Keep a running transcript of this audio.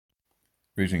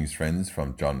Greetings, friends,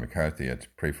 from John McCarthy at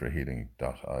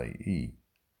prayforhealing.ie.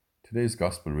 Today's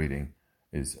Gospel reading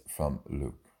is from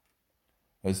Luke.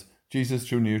 As Jesus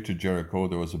drew near to Jericho,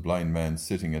 there was a blind man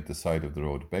sitting at the side of the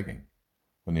road begging.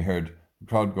 When he heard the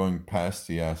crowd going past,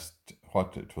 he asked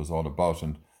what it was all about,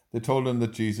 and they told him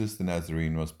that Jesus the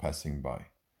Nazarene was passing by.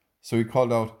 So he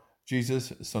called out,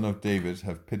 "Jesus, Son of David,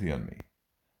 have pity on me."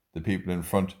 The people in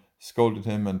front scolded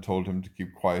him and told him to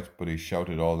keep quiet, but he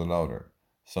shouted all the louder,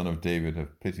 "Son of David,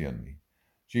 have pity on me."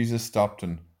 Jesus stopped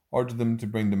and ordered them to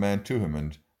bring the man to him,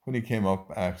 and when he came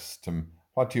up, asked him,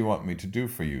 "What do you want me to do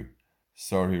for you?"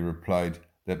 "Sir," he replied,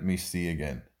 "let me see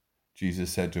again."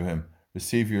 Jesus said to him,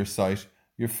 "Receive your sight,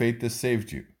 your faith has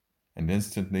saved you." And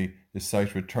instantly his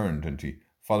sight returned, and he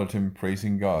followed him,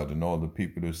 praising God, and all the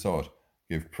people who saw it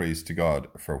gave praise to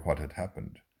God for what had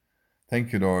happened.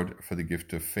 Thank you, Lord, for the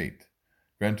gift of faith.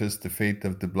 Grant us the faith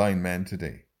of the blind man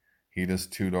today. Heal us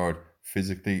too, Lord,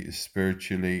 physically,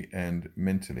 spiritually, and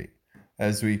mentally,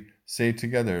 as we say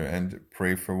together and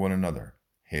pray for one another.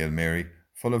 Hail Mary,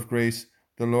 full of grace,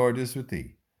 the Lord is with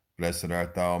thee. Blessed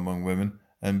art thou among women,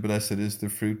 and blessed is the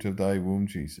fruit of thy womb,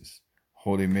 Jesus.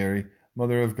 Holy Mary,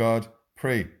 Mother of God,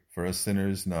 pray for us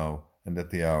sinners now and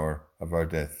at the hour of our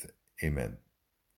death. Amen.